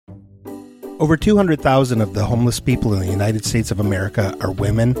Over 200,000 of the homeless people in the United States of America are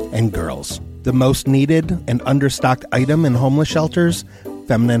women and girls. The most needed and understocked item in homeless shelters?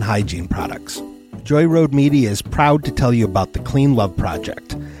 Feminine hygiene products. Joy Road Media is proud to tell you about the Clean Love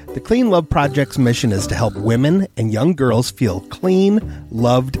Project. The Clean Love Project's mission is to help women and young girls feel clean,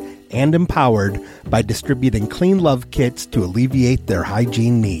 loved, and empowered by distributing Clean Love kits to alleviate their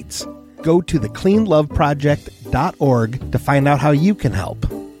hygiene needs. Go to thecleanloveproject.org to find out how you can help.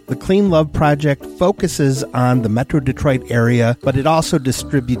 The Clean Love Project focuses on the Metro Detroit area, but it also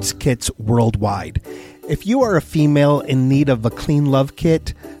distributes kits worldwide. If you are a female in need of a Clean Love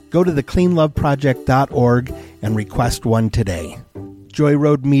kit, go to thecleanloveproject.org and request one today. Joy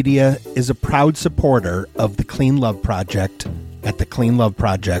Road Media is a proud supporter of the Clean Love Project at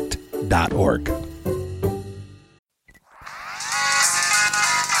thecleanloveproject.org.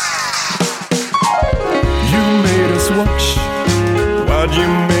 You made us watch. Why'd you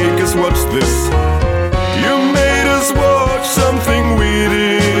make us watch this? You made us watch something we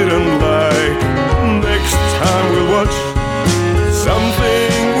didn't like. Next time we'll watch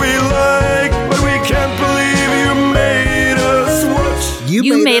something we like, but we can't believe you made us watch.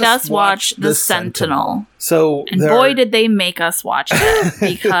 You made us watch The Sentinel. So, and boy, did they make us watch it,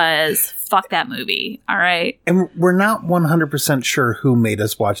 because fuck that movie, all right? And we're not 100% sure who made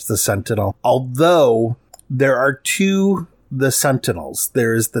us watch The Sentinel, although there are two The Sentinels.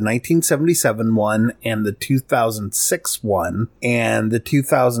 There's the 1977 one and the 2006 one, and the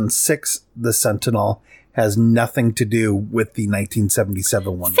 2006 The Sentinel has nothing to do with the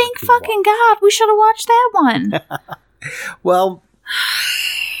 1977 one. Thank fucking God, we should have watched that one. Well,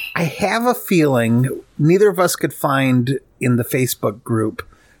 I have a feeling neither of us could find in the Facebook group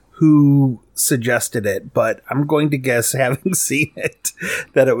who suggested it, but I'm going to guess, having seen it,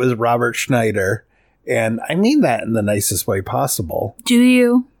 that it was Robert Schneider. And I mean that in the nicest way possible. Do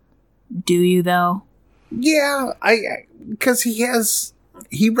you? Do you, though? Yeah, because he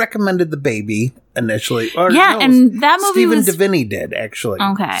recommended The Baby initially. Or yeah, no, and that movie Stephen DeVinny did, actually.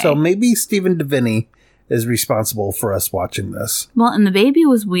 Okay. So maybe Stephen DeVinny is responsible for us watching this. Well, and The Baby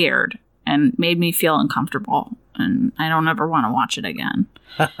was weird and made me feel uncomfortable, and I don't ever want to watch it again.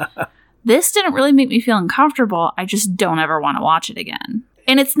 This didn't really make me feel uncomfortable. I just don't ever want to watch it again.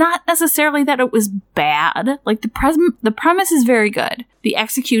 And it's not necessarily that it was bad. Like, the premise is very good. The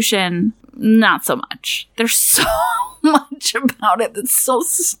execution, not so much. There's so much about it that's so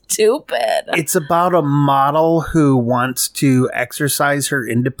stupid. It's about a model who wants to exercise her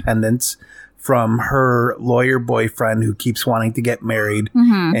independence from her lawyer boyfriend who keeps wanting to get married,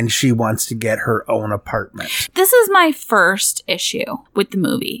 and she wants to get her own apartment. This is my first issue with the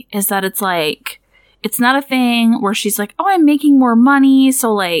movie, is that it's like, it's not a thing where she's like, oh, I'm making more money,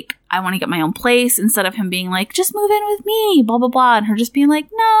 so, like, I want to get my own place, instead of him being like, just move in with me, blah, blah, blah, and her just being like,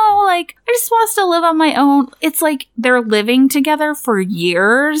 no, like, I just want us to live on my own. It's like they're living together for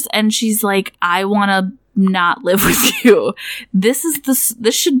years, and she's like, I want to not live with you. This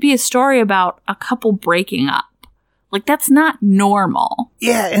should be a story about a couple breaking up. Like, that's not normal.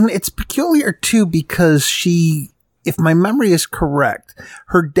 Yeah, and it's peculiar, too, because if my memory is correct,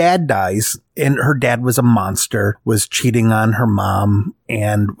 her dad dies, and her dad was a monster, was cheating on her mom,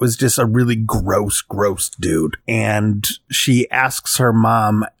 and was just a really gross dude. And she asks her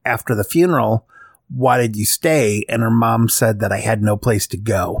mom after the funeral, why did you stay? And her mom said that I had no place to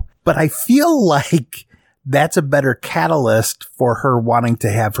go. But I feel like that's a better catalyst for her wanting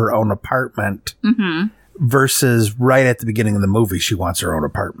to have her own apartment. Versus right at the beginning of the movie, she wants her own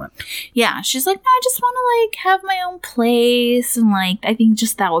apartment. Yeah, she's like, no, I just want to, like, have my own place, and, like, I think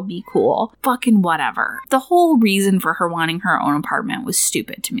just that would be cool. Fucking whatever. The whole reason for her wanting her own apartment was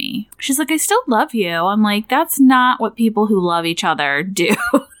stupid to me. She's like, I still love you. I'm like, that's not what people who love each other do.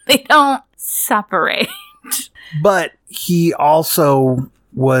 They don't separate. But he also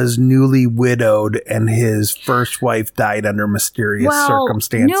was newly widowed, and his first wife died under mysterious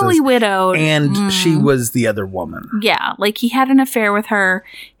circumstances. Newly widowed. And she was the other woman. Yeah, like, he had an affair with her,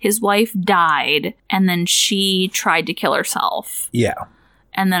 his wife died, and then she tried to kill herself. Yeah.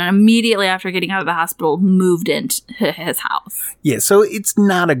 And then immediately after getting out of the hospital, moved into his house. Yeah, so it's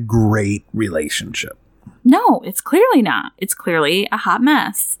not a great relationship. No, it's clearly not. It's clearly a hot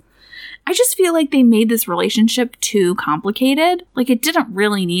mess. I just feel like they made this relationship too complicated. Like, it didn't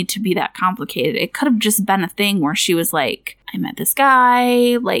really need to be that complicated. It could have just been a thing where she was like, I met this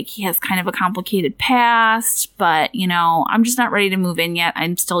guy, like he has kind of a complicated past, but you know, I'm just not ready to move in yet.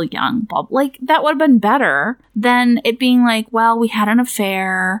 I'm still young. Blah. Like that would have been better than it being like, well, we had an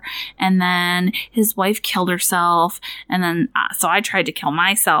affair and then his wife killed herself and then so I tried to kill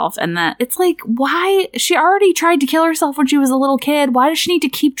myself, and then it's like, why? She already tried to kill herself when she was a little kid. Why does she need to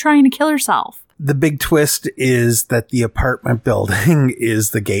keep trying to kill herself? The big twist is that the apartment building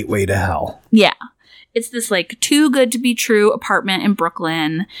is the gateway to hell. Yeah. It's this like too good to be true apartment in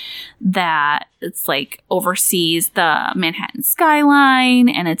Brooklyn that it's like oversees the Manhattan skyline,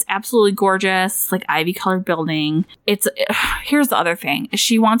 and it's absolutely gorgeous, like ivy colored building. Here's the other thing.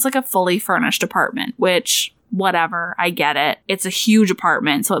 She wants like a fully furnished apartment, which whatever, I get it. It's a huge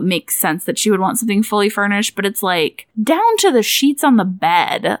apartment, so it makes sense that she would want something fully furnished, but it's like down to the sheets on the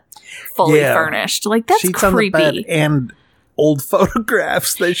bed fully furnished. Like that's sheets creepy. On the bed and old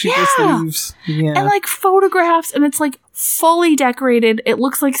photographs that she just leaves. Yeah. And like photographs, and it's like fully decorated. It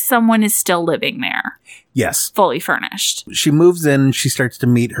looks like someone is still living there. Yes. Fully furnished. She moves in. She starts to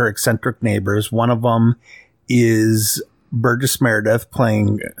meet her eccentric neighbors. One of them is Burgess Meredith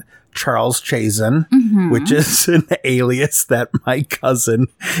playing Charles Chazen, which is an alias that my cousin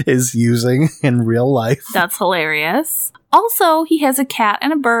is using in real life. That's hilarious. Also, he has a cat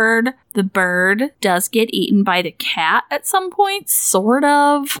and a bird. The bird does get eaten by the cat at some point, sort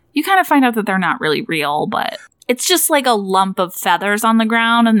of. You kind of find out that they're not really real, but it's just like a lump of feathers on the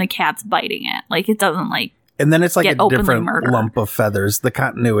ground and the cat's biting it. Like, it doesn't like and then it's like get a different murdered. lump of feathers. The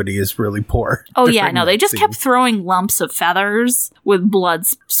continuity is really poor. Oh, yeah, no, they just kept throwing lumps of feathers with blood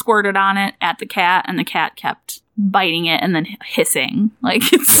squirted on it at the cat, and the cat kept biting it and then hissing. Like,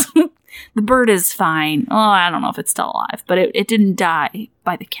 it's... The bird is fine. Oh, I don't know if it's still alive, but it didn't die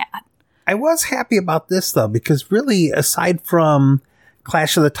by the cat. I was happy about this, though, because really, aside from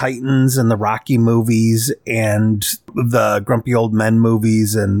Clash of the Titans and the Rocky movies and the Grumpy Old Men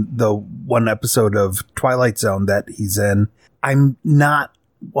movies and the one episode of Twilight Zone that he's in, I'm not...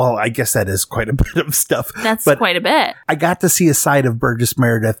 Well, I guess that is quite a bit of stuff. That's quite a bit. I got to see a side of Burgess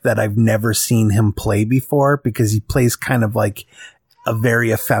Meredith that I've never seen him play before, because he plays kind of like a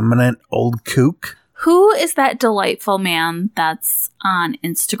very effeminate old kook. Who is that delightful man that's on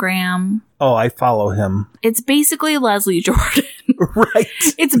Instagram? Oh, I follow him. It's basically Leslie Jordan. Right.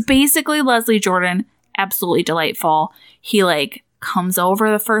 It's basically Leslie Jordan. Absolutely delightful. He like comes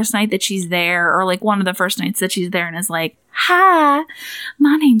over the first night that she's there, or like one of the first nights that she's there, and is like, "Hi,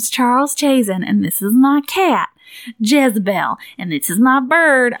 my name's Charles Chazen, and this is my cat, Jezebel, and this is my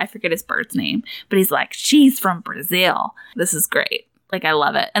bird." I forget his bird's name, but he's like, "She's from Brazil." This is great. Like, I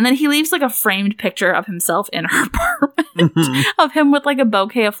love it. And then he leaves like a framed picture of himself in her apartment of him with like a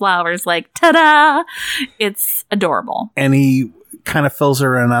bouquet of flowers, like, ta-da! It's adorable. And he kind of fills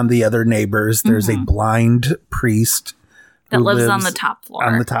her in on the other neighbors. There's a blind priest that lives on the top floor.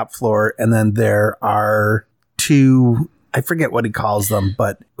 On the top floor. And then there are two, I forget what he calls them,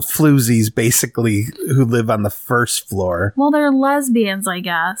 but floozies basically who live on the first floor. Well, they're lesbians, I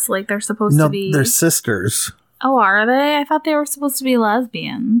guess. Like, they're supposed to be. No, they're sisters. Oh, are they? I thought they were supposed to be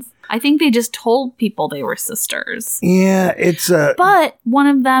lesbians. I think they just told people they were sisters. Yeah, it's But one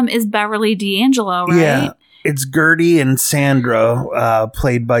of them is Beverly D'Angelo, right? Yeah, it's Gertie and Sandra,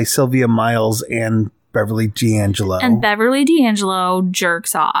 played by Sylvia Miles and Beverly D'Angelo. And Beverly D'Angelo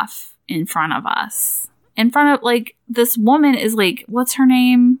jerks off in front of us. In front of, like, this woman is like, what's her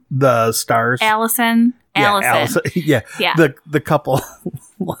name? The stars. Allison. Allison. Yeah. The couple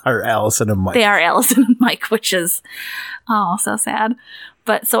are Allison and Mike. They are Allison and Mike, which is, oh, so sad.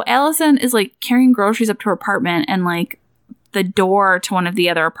 But so Allison is like carrying groceries up to her apartment, and like the door to one of the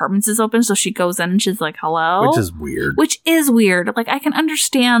other apartments is open. So she goes in and she's like, "Hello." Which is weird. Like, I can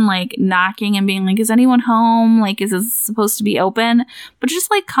understand like knocking and being like, "Is anyone home? Like, is this supposed to be open?" But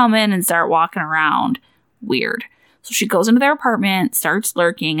just like come in and start walking around. Weird. So she goes into their apartment, starts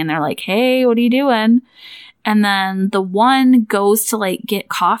lurking, and they're like, "Hey, what are you doing?" And then the one goes to like get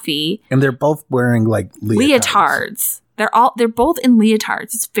coffee. And they're both wearing like leotards. They're both in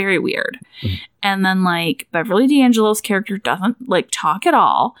leotards. It's very weird. And then like Beverly D'Angelo's character doesn't like talk at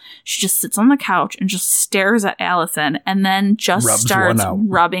all. She just sits on the couch and just stares at Allison, and then just starts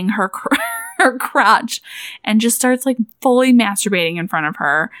rubbing her crotch and just starts like fully masturbating in front of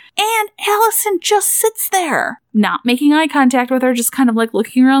her. And Allison just sits there, not making eye contact with her, just kind of like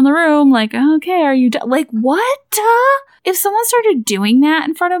looking around the room like, "Okay, are you like, what?" If someone started doing that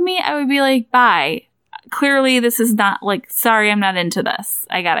in front of me, I would be like, "Bye. Clearly this is not like, sorry, I'm not into this.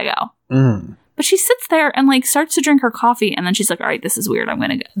 I gotta go." But she sits there and like starts to drink her coffee, and then she's like, all right, this is weird. I'm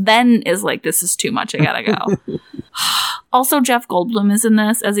going to go. Then is like, this is too much. I gotta go. Also, Jeff Goldblum is in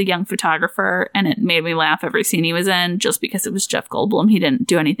this as a young photographer, and it made me laugh every scene he was in just because it was Jeff Goldblum. He didn't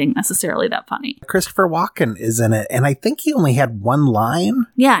do anything necessarily that funny. Christopher Walken is in it, and I think he only had one line.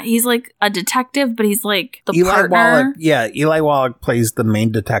 Yeah, he's like a detective, but he's like the Eli partner. Wallach, yeah, Eli Wallach plays the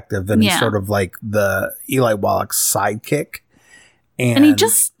main detective, and he's Yeah. sort of like the Eli Wallach's sidekick. And he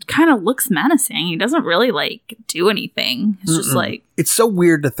just kind of looks menacing. He doesn't really like do anything. It's just like, It's so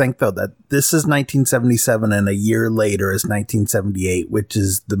weird to think, though, that this is 1977 and a year later is 1978, which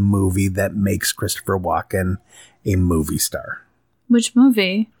is the movie that makes Christopher Walken a movie star. which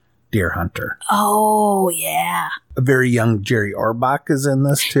movie? Deer Hunter. Oh, yeah. A very young Jerry Orbach is in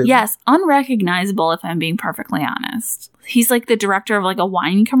this, too. Yes, unrecognizable if I'm being perfectly honest. He's like the director of like a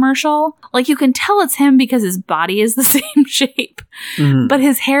wine commercial. Like you can tell it's him because his body is the same shape, but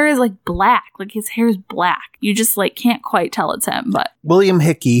his hair is like black. Like his hair is black. You just like can't quite tell it's him, but William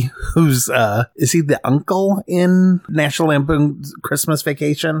Hickey, who's, is he the uncle in National Lampoon's Christmas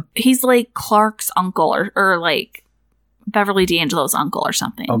Vacation? he's like Clark's uncle or like Beverly D'Angelo's uncle or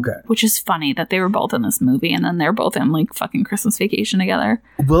something. Okay. Which is funny that they were both in this movie and then they're both in like fucking Christmas Vacation together.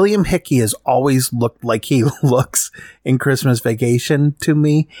 William Hickey has always looked like he looks in Christmas Vacation to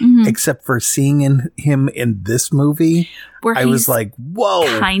me, except for seeing him in this movie. Where I was like, whoa.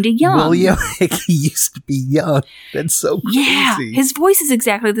 kind of young. William Hickey used to be young. That's so crazy. Yeah. His voice is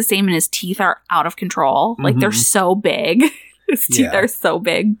exactly the same and his teeth are out of control. Like they're so big. His teeth Yeah. are so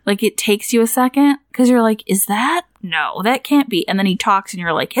big. Like it takes you a second because you're like, is that? No, that can't be. And then he talks and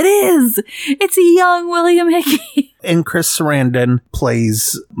you're like, it is. It's a young William Hickey. And Chris Sarandon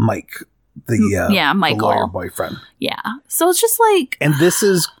plays Mike, the Michael. lawyer boyfriend. Yeah. So it's just like, And this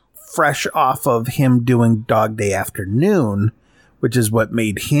is fresh off of him doing Dog Day Afternoon, which is what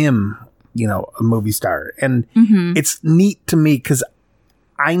made him, a movie star. And it's neat to me because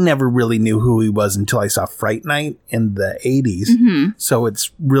I never really knew who he was until I saw Fright Night in the 80s. So it's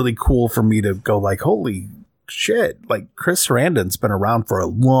really cool for me to go like, holy shit, like Chris Sarandon's been around for a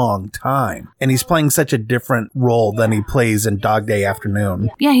long time. And he's playing such a different role than he plays in Dog Day Afternoon.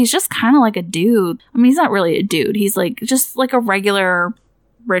 yeah, he's just kind of like a dude. I mean, he's not really a dude. He's like, just like a regular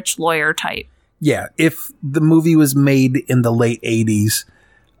rich lawyer type. Yeah, if the movie was made in the late 80s,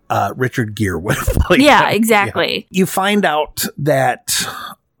 Richard Gere would have played Yeah, him. exactly. You find out that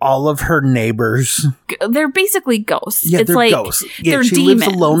all of her neighbors, They're basically ghosts. yeah, It's they're like, ghosts. Yeah, they're she demons.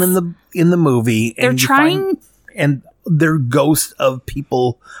 lives alone in the movie. They're and you trying... and they're ghosts of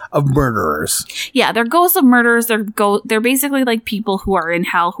people, of murderers. Yeah, they're ghosts of murders. They're basically like people who are in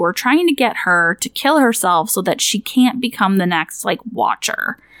hell who are trying to get her to kill herself so that she can't become the next like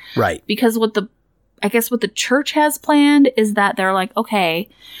watcher. Right. Because what the church has planned is that they're like, okay,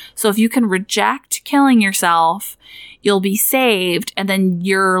 so if you can reject killing yourself, you'll be saved, and then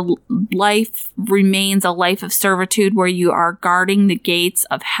your life remains a life of servitude where you are guarding the gates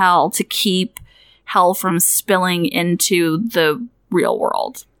of hell to keep hell from spilling into the real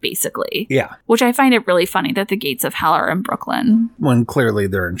world, basically. Yeah. Which I find it really funny that the gates of hell are in Brooklyn. When clearly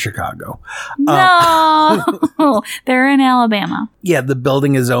they're in Chicago. No! They're in Alabama. Yeah, the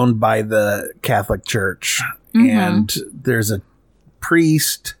building is owned by the Catholic Church. And there's a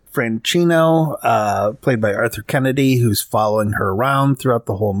priest, Franchino, played by Arthur Kennedy, who's following her around throughout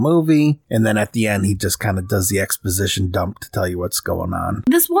the whole movie. And then at the end, he just kind of does the exposition dump to tell you what's going on.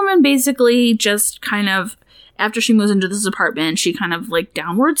 This woman basically just kind of, after she moves into this apartment, she kind of like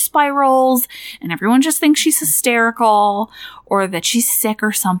downward spirals and everyone just thinks she's hysterical or that she's sick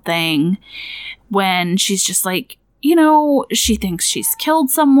or something when she's just like, she thinks she's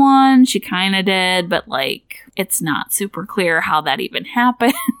killed someone. She kind of did, but like, it's not super clear how that even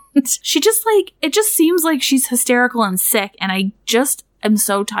happened. She just like, it just seems like she's hysterical and sick. And I just am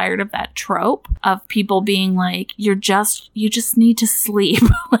so tired of that trope of people being like, you just need to sleep.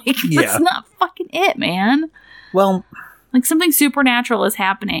 Like, Yeah. that's not fucking it, man. Well, Like something supernatural is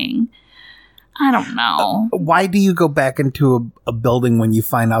happening. I don't know. why do you go back into a building when you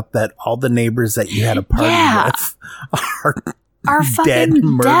find out that all the neighbors that you had a party with Are dead fucking dead.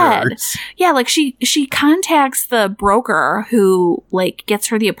 murderers? Yeah, like she contacts the broker who like gets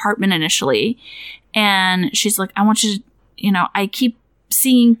her the apartment initially, and she's like, I want you to, I keep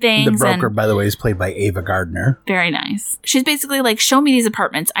seeing things. The broker, and by the way, is played by Ava Gardner. very nice. She's basically like, show me these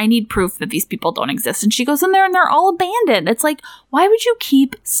apartments. I need proof that these people don't exist. And she goes in there and they're all abandoned. It's like, why would you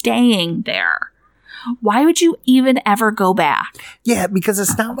keep staying there? Why would you even ever go back? Yeah, because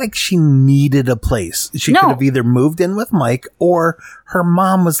it's not like she needed a place. She No. could have either moved in with Mike or her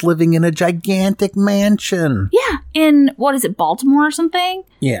mom was living in a gigantic mansion. Yeah, in, what is it, Baltimore or something?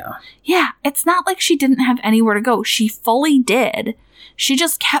 Yeah. Yeah, it's not like she didn't have anywhere to go. She fully did. She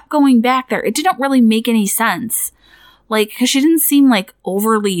just kept going back there. It didn't really make any sense. Like, because she didn't seem, like,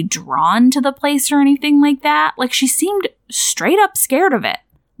 overly drawn to the place or anything like that. Like, she seemed straight up scared of it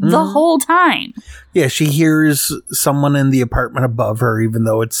the whole time. Yeah, she hears someone in the apartment above her, even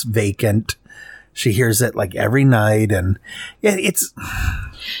though it's vacant. She hears it like every night. And yeah, it's.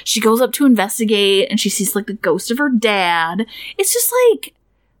 She goes up to investigate and she sees, like, the ghost of her dad. It's just like,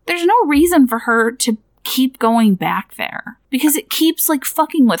 there's no reason for her to keep going back there because it keeps, like,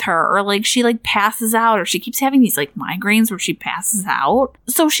 fucking with her, or like she, like, passes out, or she keeps having these, like, migraines where she passes out.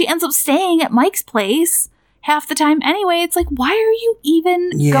 So she ends up staying at Mike's place half the time anyway. It's like, why are you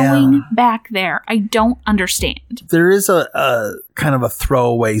even going back there? I don't understand. There is a kind of a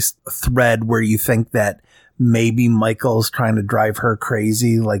throwaway thread where you think that maybe Michael's trying to drive her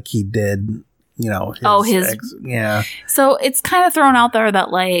crazy like he did, you know. His ex. Yeah. So it's kind of thrown out there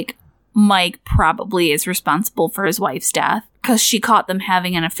that, like, Mike probably is responsible for his wife's death because she caught them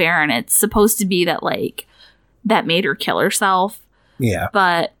having an affair, and it's supposed to be that, like, that made her kill herself. Yeah.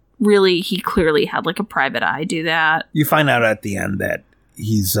 But really, he clearly had, like, a private eye do that. You find out at the end that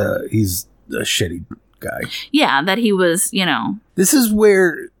he's a shitty guy. Yeah, that he was, you know. This is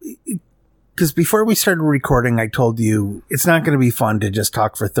where, because before we started recording, I told you it's not going to be fun to just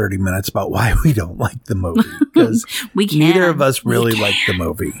talk for 30 minutes about why we don't like the movie. Because neither of us really like the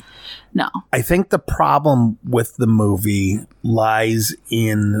movie. No. I think the problem with the movie lies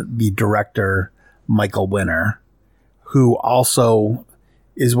in the director, Michael Winner, who also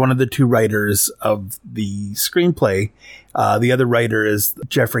is one of the two writers of the screenplay. The other writer is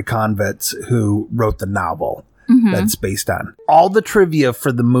Jeffrey Konvitz, who wrote the novel that's based on. All the trivia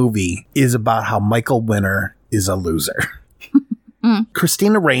for the movie is about how Michael Winner is a loser.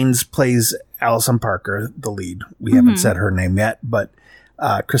 Christina Rains plays Allison Parker, the lead. We haven't said her name yet, but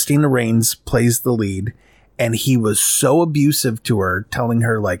Christina Rains plays the lead, and he was so abusive to her, telling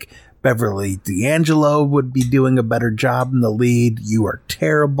her, like, Beverly D'Angelo would be doing a better job in the lead. You are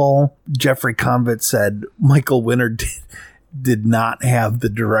terrible. Jeffrey Konvitz said Michael Winner did not have the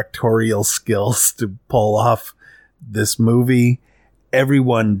directorial skills to pull off this movie.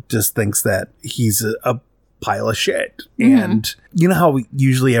 Everyone just thinks that he's a pile of shit. And you know how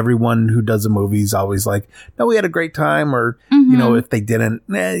usually everyone who does a movie is always like, no, we had a great time, or, you know, if they didn't,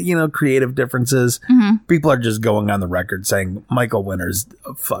 you know, creative differences. People are just going on the record saying Michael Winner's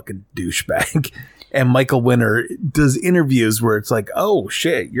a fucking douchebag. And Michael Winner does interviews where it's like, oh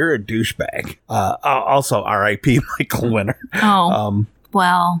shit, you're a douchebag. Also R.I.P. Michael Winner. Oh,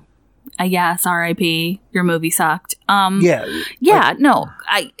 well, I guess R.I.P. Your movie sucked. Yeah. No,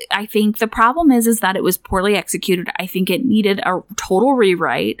 I think the problem is that it was poorly executed. I think it needed a total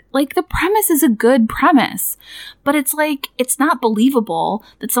rewrite. Like, the premise is a good premise, but it's like, it's not believable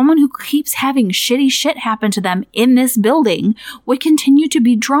that someone who keeps having shitty shit happen to them in this building would continue to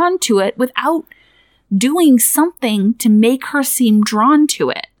be drawn to it without doing something to make her seem drawn to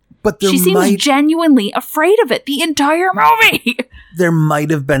it. But she seems genuinely afraid of it the entire movie. There might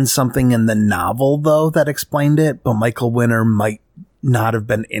have been something in the novel, though, that explained it, but Michael Winner might not have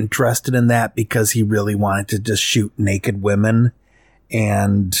been interested in that because he really wanted to just shoot naked women.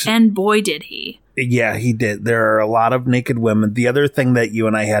 And boy, did he. Yeah, he did. There are a lot of naked women. The other thing that you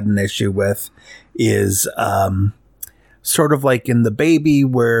and I had an issue with is sort of like in The Baby,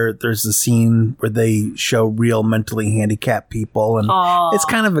 where there's a scene where they show real mentally handicapped people, and it's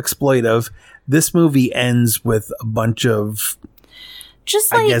kind of exploitive. This movie ends with a bunch of,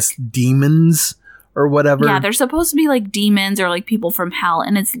 just like, I guess, demons or whatever. Yeah, they're supposed to be like demons or like people from hell,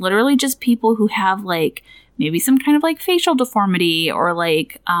 and it's literally just people who have like maybe some kind of like facial deformity, or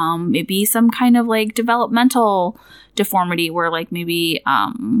like maybe some kind of like developmental deformity where like maybe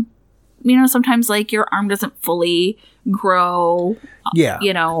you know, sometimes like your arm doesn't fully grow. Yeah.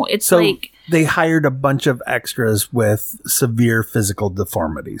 You know, it's so like they hired a bunch of extras with severe physical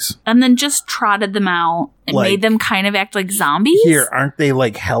deformities. And then just trotted them out and like, made them kind of act like zombies. Here, aren't they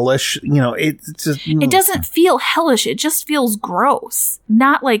like hellish? You know, it's just... It doesn't feel hellish. It just feels gross.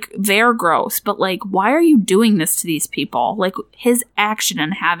 Not like they're gross, but like, why are you doing this to these people? Like, his action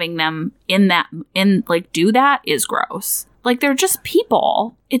and having them do that is gross. Like, they're just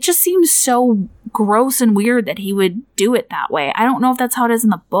people. It just seems so gross and weird that he would do it that way. I don't know if that's how it is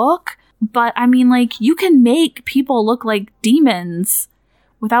in the book, but I mean, like, you can make people look like demons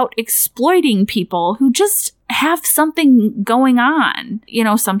without exploiting people who just have something going on. You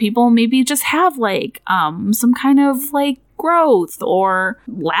know, some people maybe just have like some kind of like growth or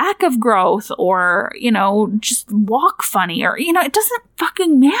lack of growth, or, you know, just walk funny, or, you know, it doesn't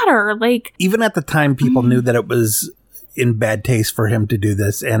fucking matter. Like, even at the time, people knew that it was in bad taste for him to do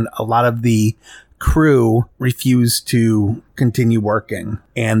this, and a lot of the crew refused to continue working,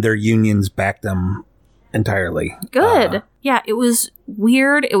 and their unions backed them entirely. Good. Yeah, it was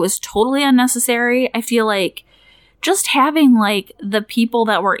weird. It was totally unnecessary. I feel like just having like the people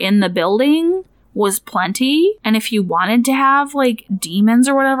that were in the building was plenty. And if you wanted to have like demons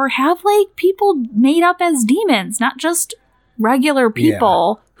or whatever, have like people made up as demons, not just regular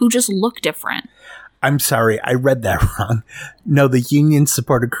people who just look different. I'm sorry, I read that wrong. No, the union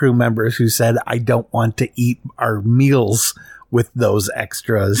supported crew members who said, I don't want to eat our meals with those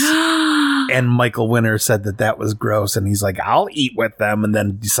extras. And Michael Winner said that that was gross, and he's like, I'll eat with them, and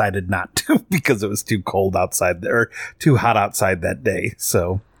then decided not to because it was too cold outside there, too hot outside that day.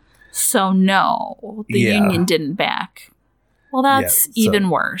 So no, the union didn't back. Well, that's even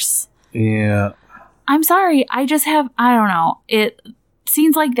worse. Yeah. I'm sorry. I don't know. It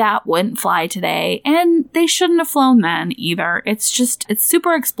scenes like that wouldn't fly today, and they shouldn't have flown then either. It's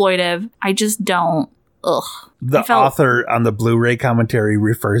super exploitive. I just don't. Ugh. The author on the Blu-ray commentary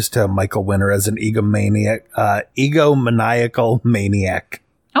refers to Michael Winner as an egomaniacal maniac.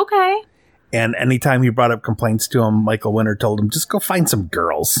 Okay. And anytime he brought up complaints to him, Michael Winner told him, just go find some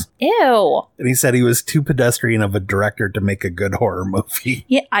girls. Ew. And he said he was too pedestrian of a director to make a good horror movie.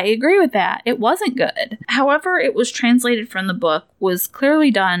 Yeah, I agree with that. It wasn't good. However, it was translated from the book was clearly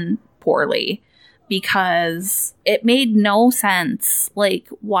done poorly, because it made no sense, like,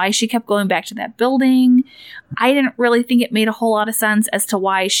 why she kept going back to that building. I didn't really think it made a whole lot of sense as to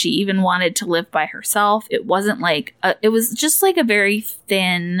why she even wanted to live by herself. It wasn't like, it was just like a very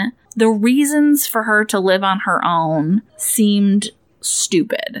thin, the reasons for her to live on her own seemed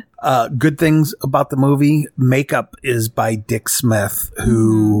stupid. Good things about the movie, makeup is by Dick Smith,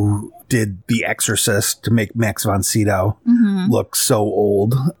 who did The Exorcist to make Max von Sydow look so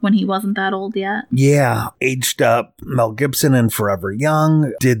old. When he wasn't that old yet. Yeah. Aged up Mel Gibson and Forever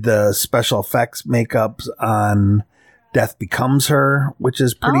Young. Did the special effects makeups on Death Becomes Her, which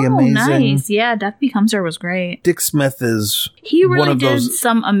is pretty amazing. Nice. Yeah, Death Becomes Her was great. Dick Smith is He really did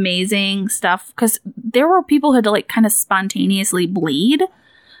some amazing stuff, because there were people who had to like kind of spontaneously bleed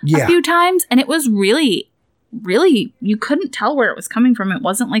a few times, and it was really, you couldn't tell where it was coming from. It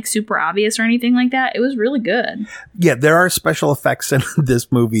wasn't like super obvious or anything like that. It was really good. Yeah, there are special effects in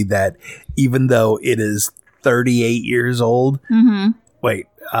this movie that, even though it is 38 years old, wait,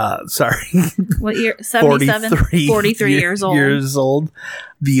 sorry. What year? 77? 43 years old.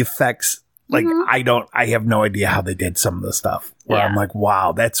 The effects, like, I have no idea how they did some of the stuff. Where I'm like,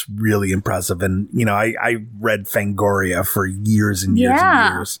 wow, that's really impressive. And, you know, I read Fangoria for years and years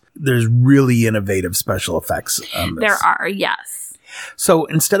and years. There's really innovative special effects on this. There are, yes. So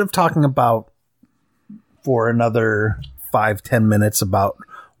instead of talking about for another 5-10 minutes about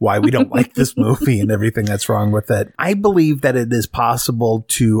why we don't like this movie and everything that's wrong with it, I believe that it is possible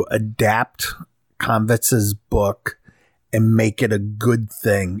to adapt Convitz's book and make it a good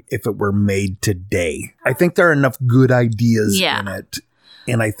thing if it were made today. I think there are enough good ideas in it.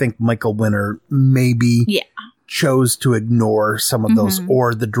 And I think Michael Winner maybe chose to ignore some of those,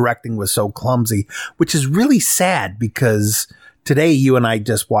 or the directing was so clumsy, which is really sad, because today you and I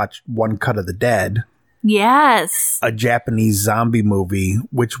just watched One Cut of the Dead. Yes. A Japanese zombie movie,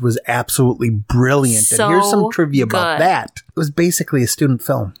 which was absolutely brilliant. So and here's some trivia about that. It was basically a student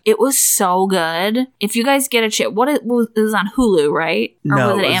film. It was so good. If you guys get a chance, it was on Hulu, right? Or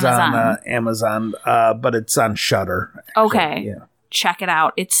no, was it Amazon? On Amazon, but it's on Shudder. Okay. Yeah. Check it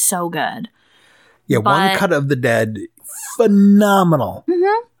out. It's so good. Yeah, One Cut of the Dead, phenomenal.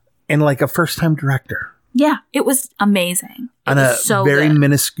 And like a first-time director. Yeah, it was amazing. On a very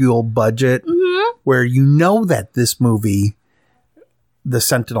minuscule budget, where you know that this movie, The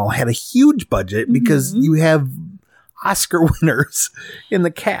Sentinel, had a huge budget because you have Oscar winners in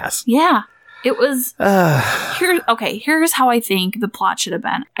the cast. Yeah, it was. Here's how I think the plot should have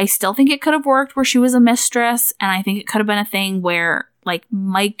been. I still think it could have worked where she was a mistress, and I think it could have been a thing where, like,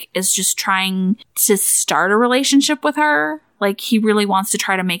 Mike is just trying to start a relationship with her. Like, he really wants to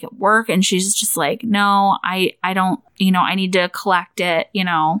try to make it work, and she's just like, no, I don't, I need to collect it,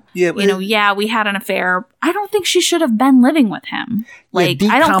 Yeah, we had an affair. I don't think she should have been living with him. Like,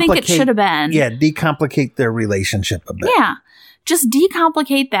 I don't think it should have been. Yeah, decomplicate their relationship a bit. Yeah, just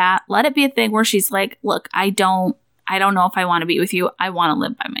decomplicate that. Let it be a thing where she's like, look, I don't I don't know if I want to be with you. I want to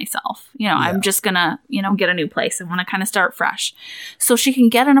live by myself. You know, I'm just going to, you know, get a new place. I want to kind of start fresh. So she can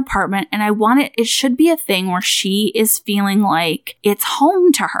get an apartment, and I want it should be a thing where she is feeling like it's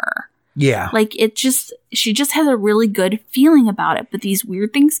home to her. Yeah. Like she just has a really good feeling about it, but these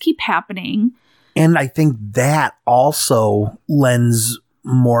weird things keep happening. And I think that also lends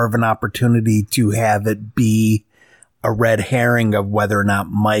more of an opportunity to have it be a red herring of whether or not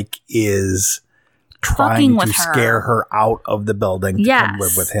Mike is trying to scare her out of the building to come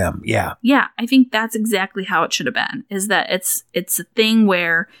live with him. Yeah. Yeah. I think that's exactly how it should have been, is that it's a thing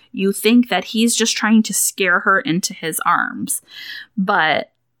where you think that he's just trying to scare her into his arms,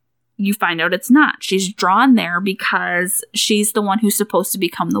 but you find out it's not. She's drawn there because she's the one who's supposed to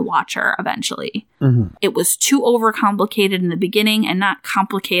become the Watcher eventually. Mm-hmm. It was too overcomplicated in the beginning and not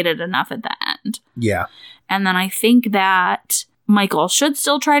complicated enough at the end. Yeah. And then I think that Michael should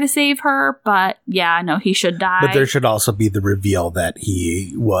still try to save her, but yeah, no, he should die. But there should also be the reveal that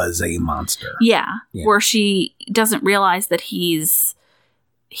he was a monster. Yeah. Where she doesn't realize that he's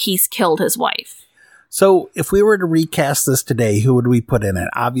killed his wife. So if we were to recast this today, who would we put in it?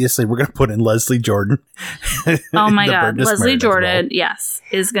 Obviously, we're going to put in Leslie Jordan. Oh my God. Leslie Jordan, yes,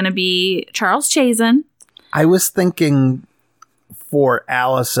 is going to be Charles Chazen. I was thinking for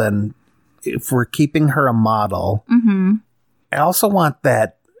Allison, if we're keeping her a model, I also want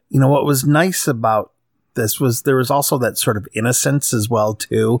that, you know, what was nice about this was there was also that sort of innocence as well,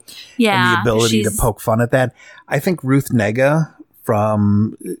 too. Yeah. And the ability to poke fun at that. I think Ruth Negga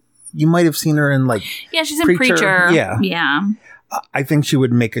from... You might have seen her in yeah, she's in Preacher. Yeah. I think she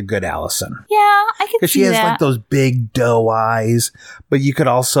would make a good Allison. Yeah, I could see that. Because she has those big doe eyes, but you could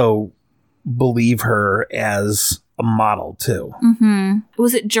also believe her as a model too. Mm-hmm.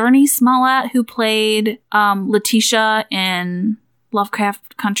 Was it Journey Smollett who played Letitia in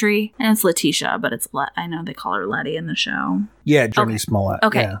Lovecraft Country? And it's Letitia, but I know they call her Letty in the show. Yeah, Journey Smollett.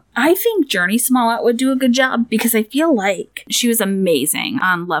 Okay. Yeah. I think Journey Smollett would do a good job because I feel like she was amazing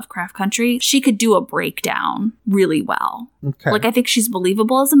on Lovecraft Country. She could do a breakdown really well. Okay. I think she's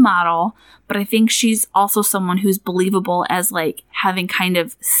believable as a model, but I think she's also someone who's believable as having kind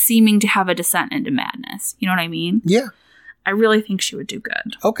of seeming to have a descent into madness. You know what I mean? Yeah. I really think she would do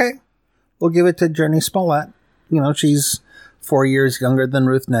good. Okay. We'll give it to Journey Smollett. You know, she's 4 years younger than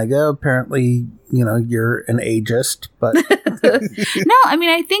Ruth Negga. Apparently, you know, you're an ageist, but... No, I mean,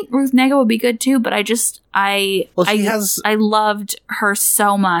 I think Ruth Negga would be good too, but I loved her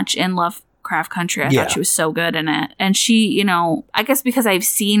so much in Lovecraft Country. I thought she was so good in it. And she, you know, I guess because I've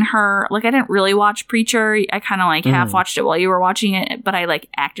seen her, I didn't really watch Preacher. I kind of half watched it while you were watching it, but I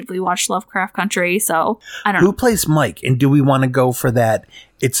actively watched Lovecraft Country, so I don't know. Who plays Mike? And do we want to go for that?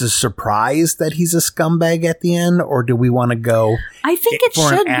 It's a surprise that he's a scumbag at the end, or do we want to go? I think it for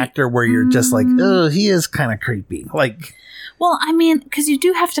should an actor where you're just oh, he is kind of creepy. Well, I mean, because you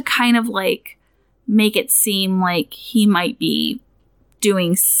do have to kind of make it seem like he might be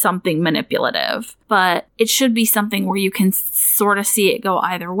doing something manipulative, but it should be something where you can sort of see it go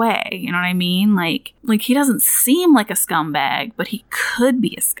either way. You know what I mean? Like he doesn't seem like a scumbag, but he could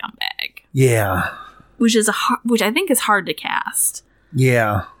be a scumbag. Yeah, which I think is hard to cast.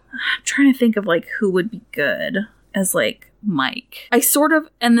 Yeah. I'm trying to think of who would be good as Mike. I sort of,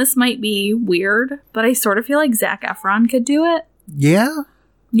 and this might be weird, but I sort of feel like Zac Efron could do it. Yeah?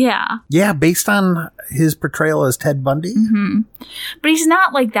 Yeah. Yeah, based on his portrayal as Ted Bundy? Mm-hmm. But he's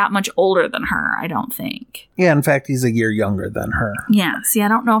not that much older than her, I don't think. Yeah, in fact, he's a year younger than her. Yeah, see, I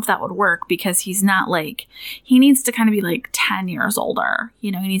don't know if that would work because he's not he needs to kind of be 10 years older.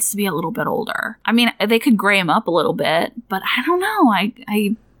 You know, he needs to be a little bit older. I mean, they could gray him up a little bit, but I don't know.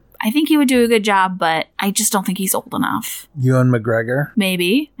 I think he would do a good job, but I just don't think he's old enough. Ewan McGregor?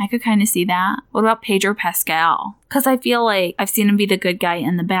 Maybe. I could kind of see that. What about Pedro Pascal? Because I feel I've seen him be the good guy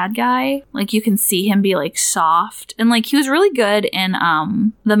and the bad guy. You can see him be soft. And he was really good in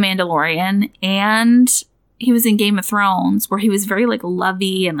The Mandalorian. And he was in Game of Thrones where he was very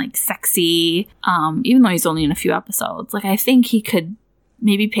lovey and sexy. Even though he's only in a few episodes. I think he could...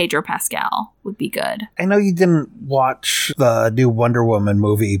 Maybe Pedro Pascal would be good. I know you didn't watch the new Wonder Woman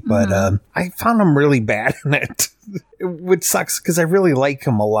movie, but I found him really bad in it, which sucks because I really like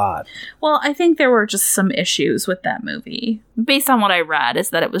him a lot. Well, I think there were just some issues with that movie. Based on what I read,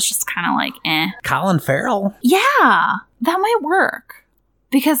 is that it was just kind of eh. Colin Farrell? Yeah, that might work.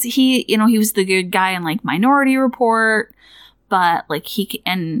 Because he was the good guy in Minority Report, but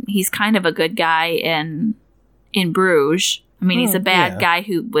he's kind of a good guy in Bruges. I mean, he's a bad guy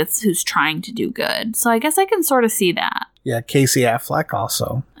who's trying to do good. So I guess I can sort of see that. Yeah, Casey Affleck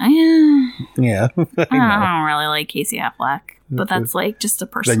also. Yeah. I don't really like Casey Affleck, but that's just a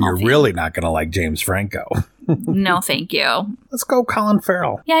personal Then you're thing. really not going to like James Franco. No, thank you. Let's go Colin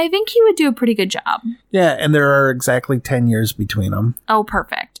Farrell. Yeah, I think he would do a pretty good job. Yeah, and there are exactly 10 years between them. Oh,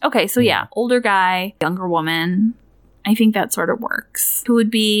 perfect. Okay, so yeah, older guy, younger woman. I think that sort of works. Who would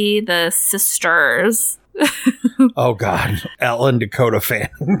be the sisters? Oh, God. Ellen Dakota Fanning.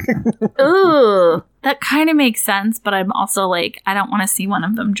 Ugh. That kind of makes sense, but I'm also like, I don't want to see one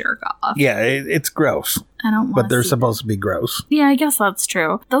of them jerk off. Yeah, it's gross. I don't want But they're supposed to be gross. Yeah, I guess that's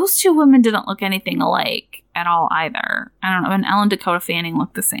true. Those two women didn't look anything alike at all either. I don't know. And Ellen Dakota Fanning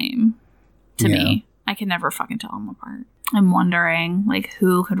looked the same to me. I can never fucking tell them apart. I'm wondering, like,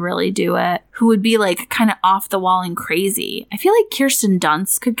 who could really do it? Who would be, like, kind of off the wall and crazy? I feel like Kirsten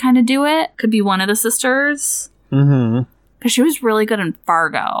Dunst could kind of do it. Could be one of the sisters. Mm-hmm. Because she was really good in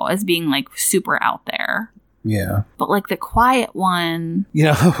Fargo as being, like, super out there. Yeah. But, like, the quiet one... You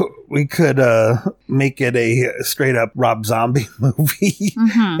know, we could make it a straight-up Rob Zombie movie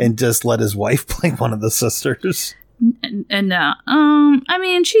and just let his wife play one of the sisters. And I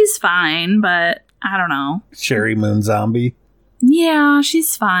mean, she's fine, but I don't know. Sherry Moon Zombie. Yeah,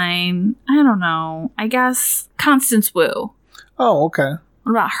 she's fine. I don't know. I guess Constance Wu. Oh, okay.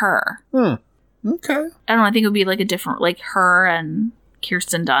 What about her? Okay. I don't know. I think it would be like a different, like her and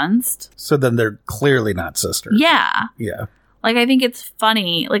Kirsten Dunst. So then they're clearly not sisters. Yeah. Yeah. Like, I think it's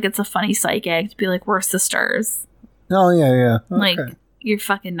funny. Like, it's a funny psych gag to be like, we're sisters. Oh, yeah. Okay. Like, you're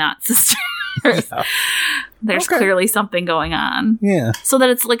fucking not sisters. Yeah. There's clearly something going on. Yeah. So that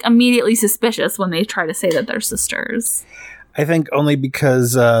it's like immediately suspicious when they try to say that they're sisters. I think only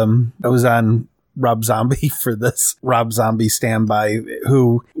because I was on Rob Zombie for this Rob Zombie standby,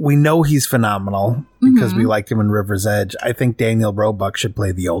 who we know he's phenomenal because we liked him in River's Edge. I think Daniel Roebuck should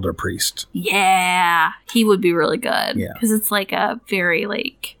play the older priest. Yeah, he would be really good. Yeah. Because it's like a very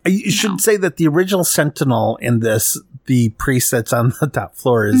like... You should say that the original Sentinel in this, the priest that's on the top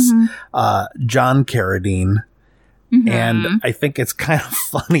floor is John Carradine. And I think it's kind of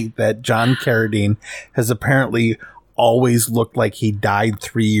funny that John Carradine has apparently always looked like he died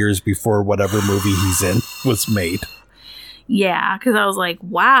 3 years before whatever movie he's in was made. Yeah, because I was like,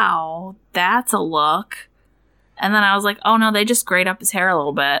 wow, that's a look. And then I was like, oh no, they just grayed up his hair a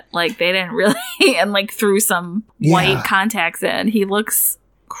little bit. Like, they didn't really, and like threw some white contacts in. He looks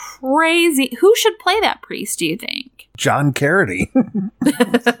crazy. Who should play that priest, do you think? John Carradine.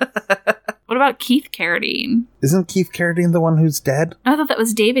 What about Keith Carradine? Isn't Keith Carradine the one who's dead? I thought that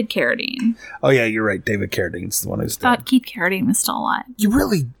was David Carradine. Oh, yeah, you're right. David Carradine's the one who's I thought dead. Keith Carradine was still alive. You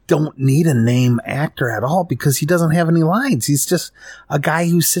really don't need a name actor at all because he doesn't have any lines. He's just a guy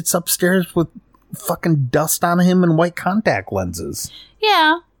who sits upstairs with fucking dust on him and white contact lenses.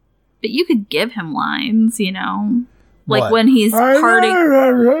 Yeah, but you could give him lines, you know? Like What? when he's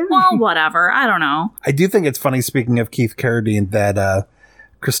partying. Well, whatever. I don't know. I do think it's funny, speaking of Keith Carradine, that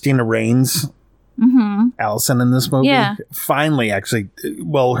Christina Raines, Allison in this movie, finally actually,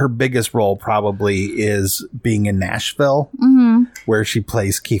 well, her biggest role probably is being in Nashville, where she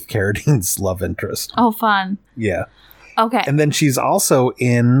plays Keith Carradine's love interest. Oh, fun. Yeah. Okay. And then she's also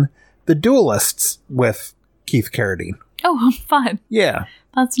in The Duelists with Keith Carradine. Oh, fun. Yeah.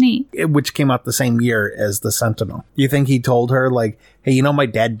 That's neat. Which came out the same year as The Sentinel. Do you think he told her, like, hey, you know, my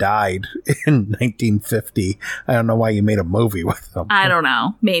dad died in 1950. I don't know why you made a movie with him. I don't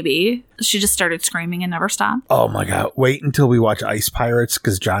know. Maybe. She just started screaming and never stopped. Oh, my God. Wait until we watch Ice Pirates,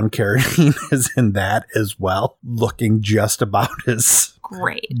 because John Carradine is in that as well, looking just about as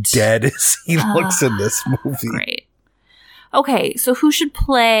dead as he looks in this movie. Great. Okay, so who should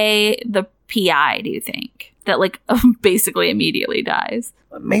play the PI, do you think? That, like, basically immediately dies.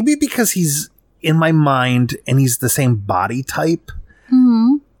 Maybe because he's in my mind and he's the same body type.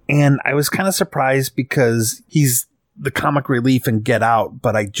 And I was kind of surprised because he's the comic relief in Get Out,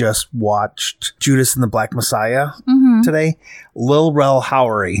 but I just watched Judas and the Black Messiah today. Lil Rel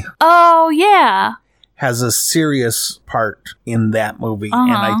Howery. Oh, yeah. Has a serious part in that movie.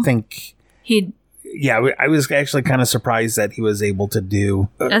 And I think I was actually kind of surprised that he was able to do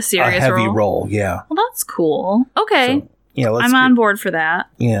a serious heavy role. Yeah. Well, that's cool. Okay. So, yeah, I'm on board for that.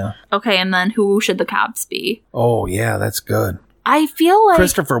 Yeah. Okay, and then who should the cops be? Oh, yeah, that's good. I feel like...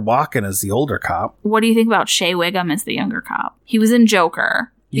 Christopher Walken is the older cop. What do you think about Shea Wiggum as the younger cop? He was in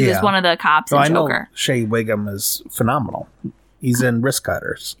Joker. He was one of the cops in Joker. I know Shea Wiggum is phenomenal. He's in Risk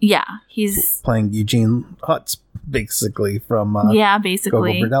Cutters. Yeah, he's... playing Eugene Hutz, basically, from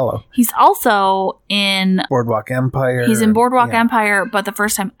basically. Gogo Bordello. He's also in... Boardwalk Empire. He's in Boardwalk Empire, but the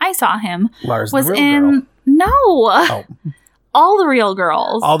first time I saw him was in... Girl. No! Oh. All the Real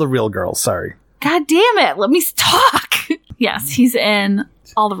Girls. All the Real Girls, sorry. God damn it, let me talk! Yes, he's in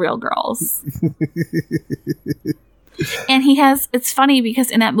All the Real Girls. And he has... It's funny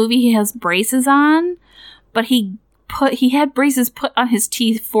because in that movie he has braces on, but he had braces put on his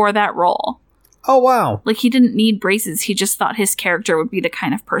teeth for that role. Oh, wow. Like, he didn't need braces. He just thought his character would be the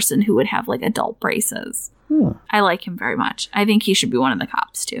kind of person who would have, like, adult braces. I like him very much. I think he should be one of the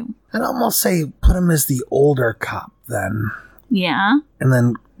cops, too. I'd almost say put him as the older cop, then. Yeah. And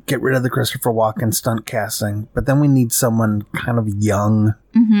then get rid of the Christopher Walken stunt casting. But then we need someone kind of young.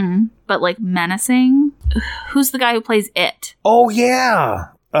 Mm-hmm. But, like, menacing? Who's the guy who plays It? Oh, yeah.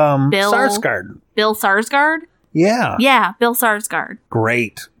 Bill Skarsgård. Bill Skarsgård? Yeah. Yeah, Bill Skarsgård.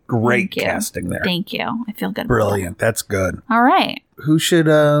 Great Thank you. casting there. Thank you. I feel good. Brilliant. That's good. About that. All right. Who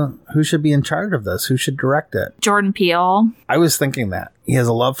should be in charge of this? Who should direct it? Jordan Peele. I was thinking that. He has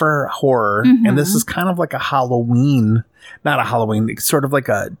a love for horror, and this is kind of like a Halloween, not a Halloween, it's sort of like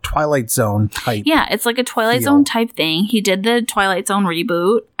a Twilight Zone type. Yeah, it's like a Twilight Zone type thing. He did the Twilight Zone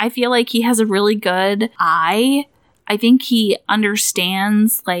reboot. I feel like he has a really good eye. I think he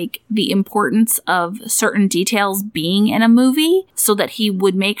understands, like, the importance of certain details being in a movie so that he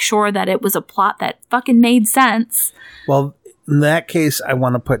would make sure that it was a plot that fucking made sense. Well, in that case, I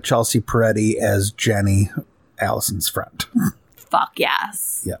want to put Chelsea Peretti as Jenny, Allison's friend. Fuck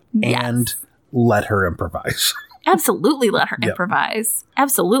yes. Yeah. Yes. And let her improvise. Absolutely let her improvise.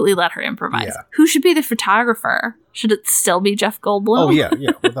 Absolutely let her improvise. Yeah. Who should be the photographer? Should it still be Jeff Goldblum? Oh, yeah,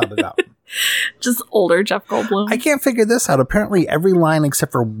 without a doubt. Just older Jeff Goldblum. I can't figure this out. Apparently, every line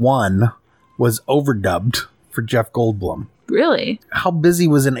except for one was overdubbed for Jeff Goldblum. Really? How busy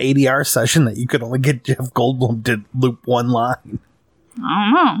was an ADR session that you could only get Jeff Goldblum to loop one line? I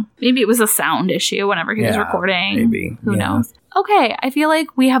don't know. Maybe it was a sound issue whenever he was recording. Maybe. Who knows? Okay, I feel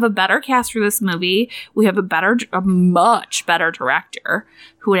like we have a better cast for this movie. We have a much better director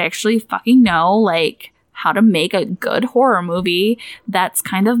who would actually fucking know, like, how to make a good horror movie that's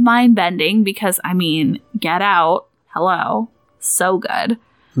kind of mind-bending because, I mean, Get Out, hello, so good.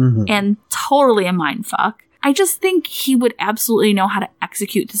 And totally a mindfuck. I just think he would absolutely know how to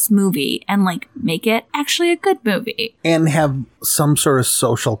execute this movie and, like, make it actually a good movie. And have some sort of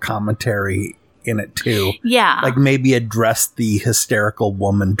social commentary in it, too. Yeah. Like, maybe address the hysterical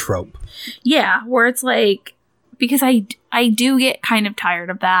woman trope. Yeah, where it's like, because I do get kind of tired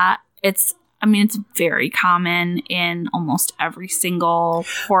of that. It's very common in almost every single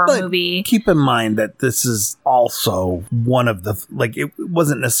horror movie. Keep in mind that this is also one of the, like, it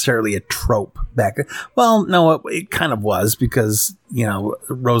wasn't necessarily a trope back then. Well, no, it kind of was because, you know,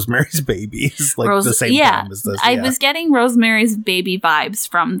 Rosemary's Baby is like the same time as this. I was getting Rosemary's Baby vibes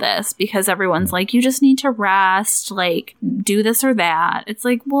from this because everyone's like, you just need to rest, like, do this or that. It's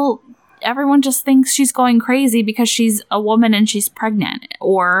like, well, everyone just thinks she's going crazy because she's a woman and she's pregnant.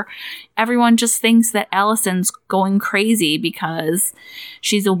 Or everyone just thinks that Allison's going crazy because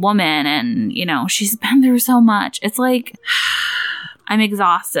she's a woman and, you know, she's been through so much. It's like, I'm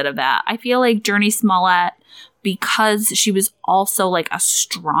exhausted of that. I feel like Jurnee Smollett, because she was also like a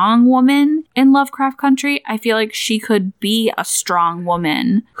strong woman in Lovecraft Country, I feel like she could be a strong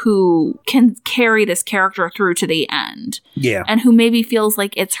woman who can carry this character through to the end. Yeah. And who maybe feels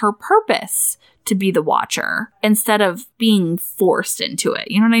like it's her purpose to be the Watcher instead of being forced into it.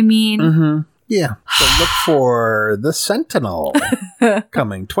 You know what I mean? Mm-hmm. Yeah. So look for The Sentinel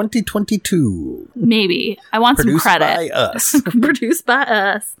coming 2022. Maybe. I want some credit. Produced by us. Produced by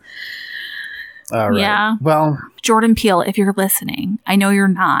us. All right. Yeah. Well, Jordan Peele, if you're listening, I know you're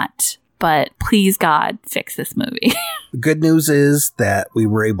not, but please, God, fix this movie. The good news is that we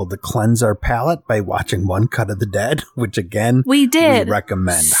were able to cleanse our palate by watching One Cut of the Dead, which again, we did. We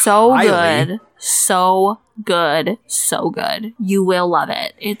recommend. So highly. good. So good. So good. You will love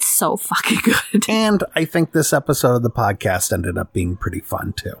it. It's so fucking good. And I think this episode of the podcast ended up being pretty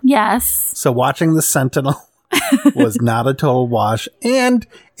fun too. Yes. So watching The Sentinel was not a total wash. And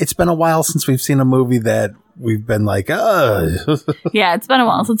it's been a while since we've seen a movie that we've been like, yeah, it's been a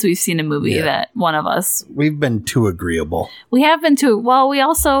while since we've seen a movie that one of us. We've been too agreeable. We have been too. Well, we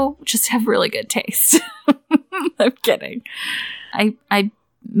also just have really good taste. I'm kidding. I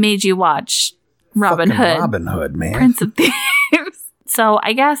made you watch Robin Hood. Robin Hood, man. Prince of Thieves. So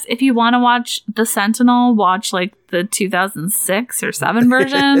I guess if you want to watch The Sentinel, watch like the 2006 or 7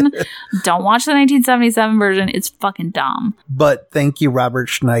 version. Don't watch the 1977 version. It's fucking dumb. But thank you, Robert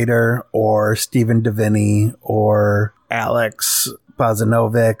Schneider or Stephen Deviney or Alex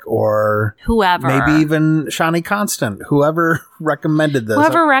Bozanovic or whoever. Maybe even Shani Constant. Whoever recommended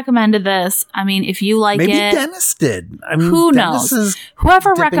this. I mean, if you like maybe it. Maybe Dennis did. I mean, who Dennis knows?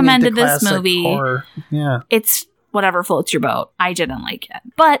 Whoever recommended this movie. Horror. Yeah. It's whatever floats your boat. I didn't like it.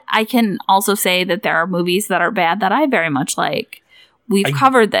 But I can also say that there are movies that are bad that I very much like. We've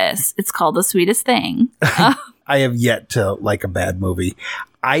covered this. It's called The Sweetest Thing. I have yet to like a bad movie.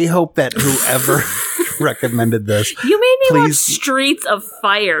 I hope that whoever recommended this. You made me watch Please. Streets of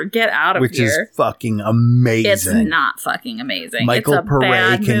Fire. Get out of Which here. is fucking amazing. It's not fucking amazing. Michael it's a Pare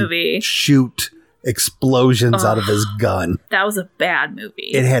bad can movie. shoot explosions out of his gun. That was a bad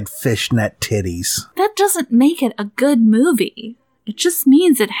movie. It had fishnet titties. That doesn't make it a good movie. It just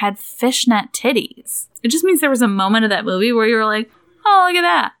means it had fishnet titties. It just means there was a moment of that movie where you were like, oh, look at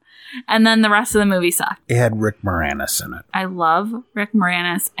that. And then the rest of the movie sucked. It had Rick Moranis in it. I love Rick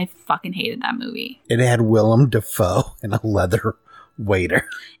Moranis. I fucking hated that movie. It had Willem Dafoe and a leather waiter.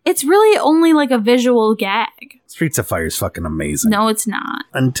 It's really only like a visual gag. Streets of Fire is fucking amazing. No, it's not.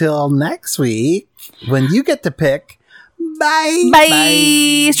 Until next week, when you get to pick. Bye.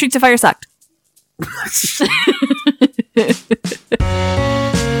 Bye. Streets of Fire sucked.